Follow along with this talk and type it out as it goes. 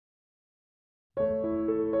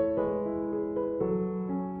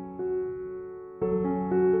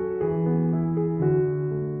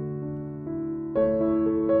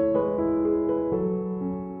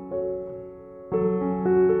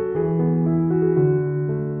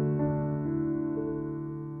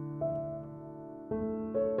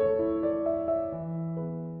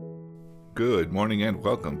Good morning and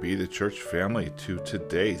welcome, Be the Church family, to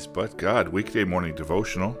today's But God Weekday Morning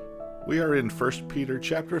Devotional. We are in 1 Peter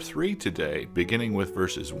chapter 3 today, beginning with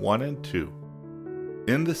verses 1 and 2.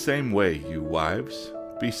 In the same way, you wives,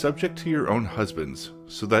 be subject to your own husbands,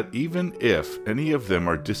 so that even if any of them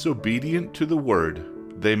are disobedient to the word,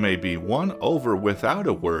 they may be won over without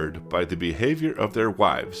a word by the behavior of their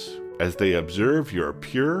wives, as they observe your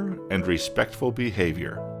pure and respectful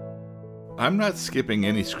behavior. I'm not skipping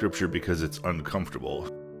any scripture because it's uncomfortable.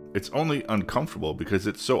 It's only uncomfortable because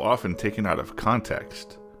it's so often taken out of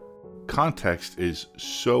context. Context is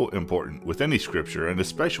so important with any scripture, and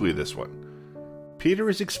especially this one. Peter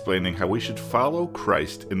is explaining how we should follow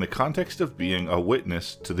Christ in the context of being a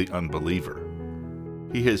witness to the unbeliever.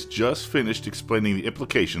 He has just finished explaining the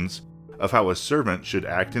implications of how a servant should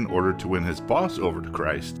act in order to win his boss over to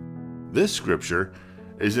Christ. This scripture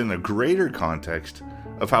is in a greater context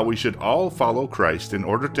of how we should all follow Christ in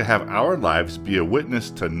order to have our lives be a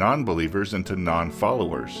witness to non-believers and to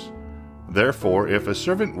non-followers. Therefore, if a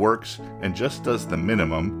servant works and just does the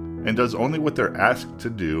minimum and does only what they're asked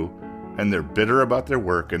to do, and they're bitter about their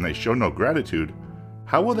work and they show no gratitude,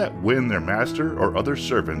 how will that win their master or other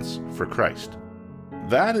servants for Christ?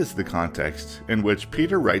 That is the context in which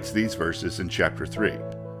Peter writes these verses in chapter 3.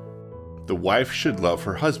 The wife should love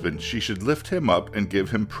her husband. She should lift him up and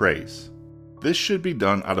give him praise. This should be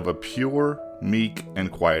done out of a pure, meek,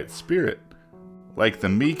 and quiet spirit, like the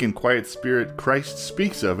meek and quiet spirit Christ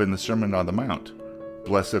speaks of in the Sermon on the Mount.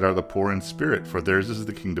 Blessed are the poor in spirit, for theirs is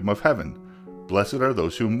the kingdom of heaven. Blessed are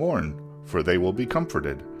those who mourn, for they will be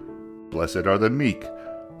comforted. Blessed are the meek,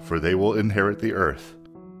 for they will inherit the earth.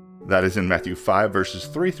 That is in Matthew 5, verses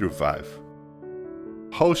 3 through 5.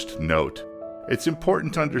 Host note: it's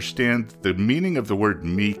important to understand the meaning of the word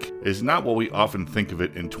meek is not what we often think of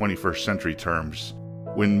it in 21st century terms.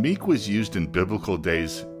 When meek was used in biblical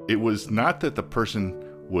days, it was not that the person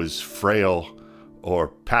was frail or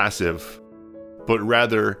passive, but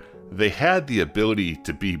rather they had the ability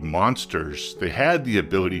to be monsters. They had the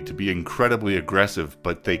ability to be incredibly aggressive,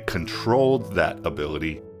 but they controlled that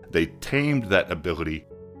ability. They tamed that ability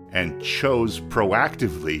and chose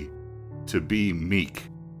proactively to be meek,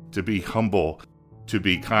 to be humble, to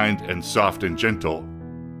be kind and soft and gentle,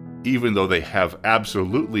 even though they have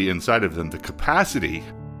absolutely inside of them the capacity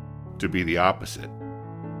to be the opposite.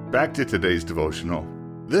 Back to today's devotional.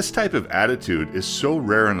 This type of attitude is so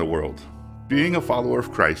rare in the world. Being a follower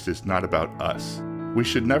of Christ is not about us. We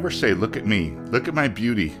should never say, "Look at me, look at my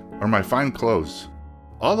beauty, or my fine clothes."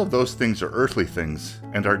 All of those things are earthly things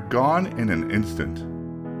and are gone in an instant.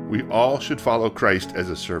 We all should follow Christ as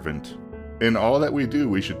a servant. In all that we do,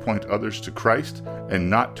 we should point others to Christ and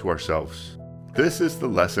not to ourselves. This is the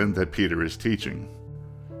lesson that Peter is teaching.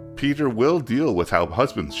 Peter will deal with how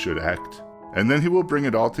husbands should act, and then he will bring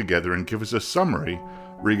it all together and give us a summary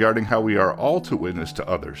regarding how we are all to witness to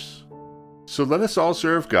others. So let us all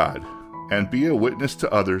serve God and be a witness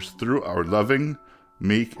to others through our loving,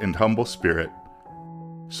 meek, and humble spirit,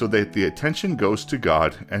 so that the attention goes to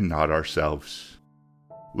God and not ourselves.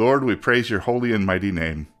 Lord, we praise your holy and mighty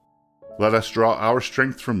name. Let us draw our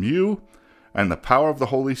strength from you and the power of the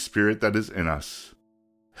Holy Spirit that is in us.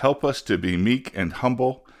 Help us to be meek and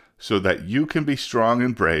humble so that you can be strong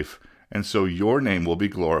and brave, and so your name will be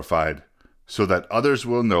glorified, so that others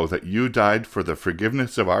will know that you died for the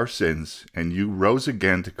forgiveness of our sins and you rose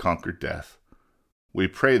again to conquer death. We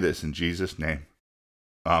pray this in Jesus' name.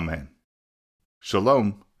 Amen.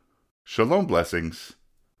 Shalom. Shalom blessings.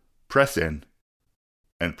 Press in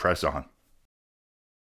and press on.